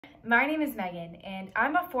My name is Megan, and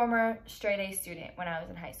I'm a former straight-A student when I was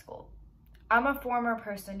in high school. I'm a former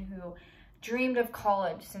person who dreamed of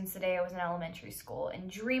college since the day I was in elementary school and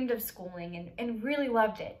dreamed of schooling and really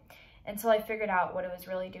loved it until I figured out what it was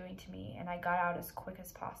really doing to me, and I got out as quick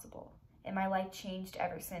as possible. And my life changed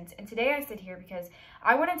ever since. And today I sit here because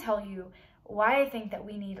I want to tell you why I think that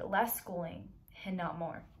we need less schooling and not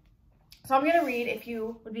more. So I'm going to read, if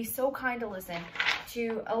you would be so kind to listen,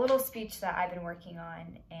 to a little speech that I've been working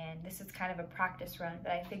on, and this is kind of a practice run,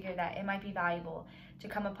 but I figured that it might be valuable to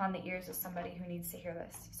come upon the ears of somebody who needs to hear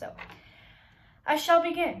this. So, I shall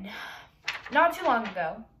begin. Not too long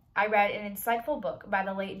ago, I read an insightful book by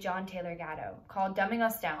the late John Taylor Gatto called Dumbing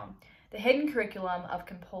Us Down, The Hidden Curriculum of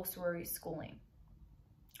Compulsory Schooling.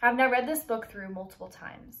 I've now read this book through multiple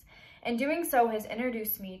times, and doing so has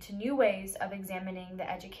introduced me to new ways of examining the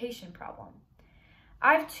education problem.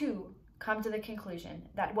 I've too come to the conclusion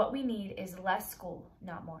that what we need is less school,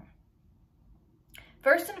 not more.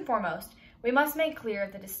 First and foremost, we must make clear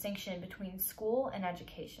the distinction between school and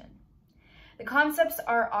education. The concepts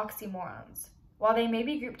are oxymorons. While they may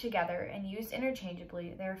be grouped together and used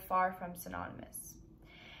interchangeably, they are far from synonymous.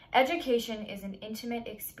 Education is an intimate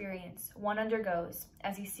experience one undergoes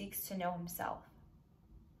as he seeks to know himself,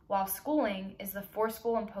 while schooling is the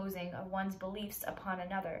forceful imposing of one's beliefs upon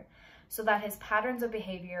another, so that his patterns of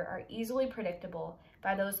behavior are easily predictable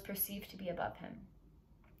by those perceived to be above him.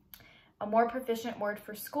 A more proficient word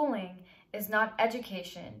for schooling is not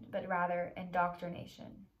education, but rather indoctrination.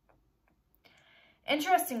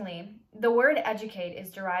 Interestingly, the word educate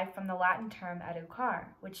is derived from the Latin term educare,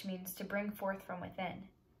 which means to bring forth from within.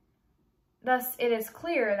 Thus, it is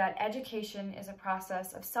clear that education is a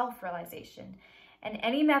process of self-realization, and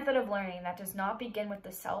any method of learning that does not begin with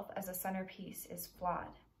the self as a centerpiece is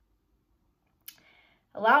flawed.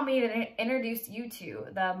 Allow me to introduce you to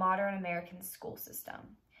the modern American school system,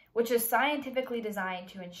 which is scientifically designed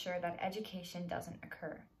to ensure that education doesn't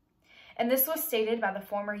occur. And this was stated by the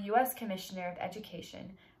former U.S. Commissioner of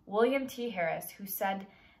Education, William T. Harris, who said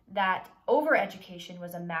that overeducation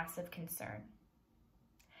was a massive concern.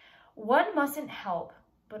 One mustn't help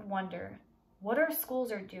but wonder what our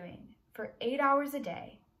schools are doing for 8 hours a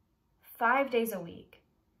day, 5 days a week,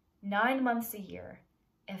 9 months a year,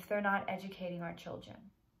 if they're not educating our children.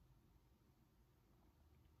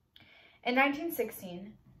 In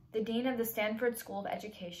 1916, the dean of the Stanford School of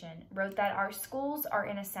Education wrote that our schools are,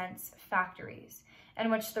 in a sense, factories,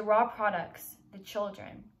 in which the raw products, the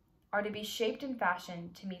children, are to be shaped and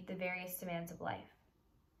fashioned to meet the various demands of life.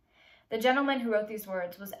 The gentleman who wrote these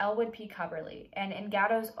words was Elwood P. Cubberley, and in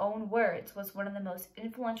Gatto's own words, was one of the most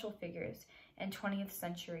influential figures in 20th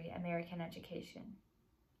century American education.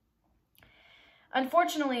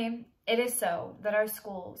 Unfortunately, it is so that our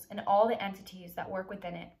schools and all the entities that work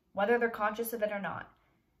within it, whether they're conscious of it or not,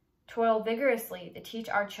 toil vigorously to teach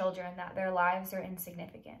our children that their lives are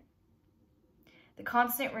insignificant. The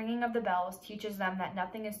constant ringing of the bells teaches them that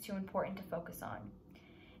nothing is too important to focus on.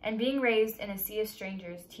 And being raised in a sea of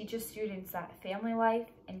strangers teaches students that family life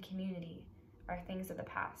and community are things of the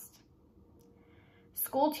past.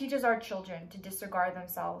 School teaches our children to disregard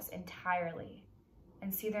themselves entirely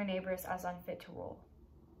and see their neighbors as unfit to rule.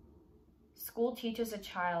 School teaches a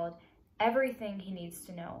child everything he needs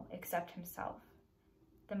to know except himself,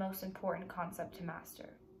 the most important concept to master.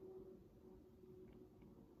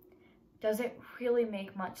 Does it really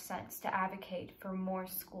make much sense to advocate for more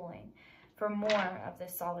schooling, for more of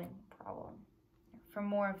this solving problem, for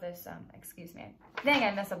more of this, excuse me, dang,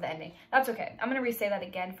 I messed up the ending. That's okay. I'm going to re-say that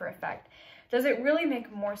again for effect. Does it really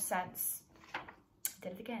make more sense?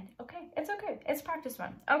 Did it again. Okay, it's okay. It's practice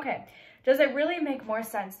run. Okay. Does it really make more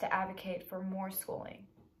sense to advocate for more schooling,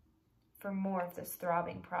 for more of this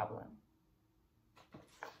throbbing problem?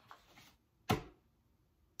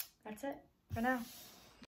 That's it for now.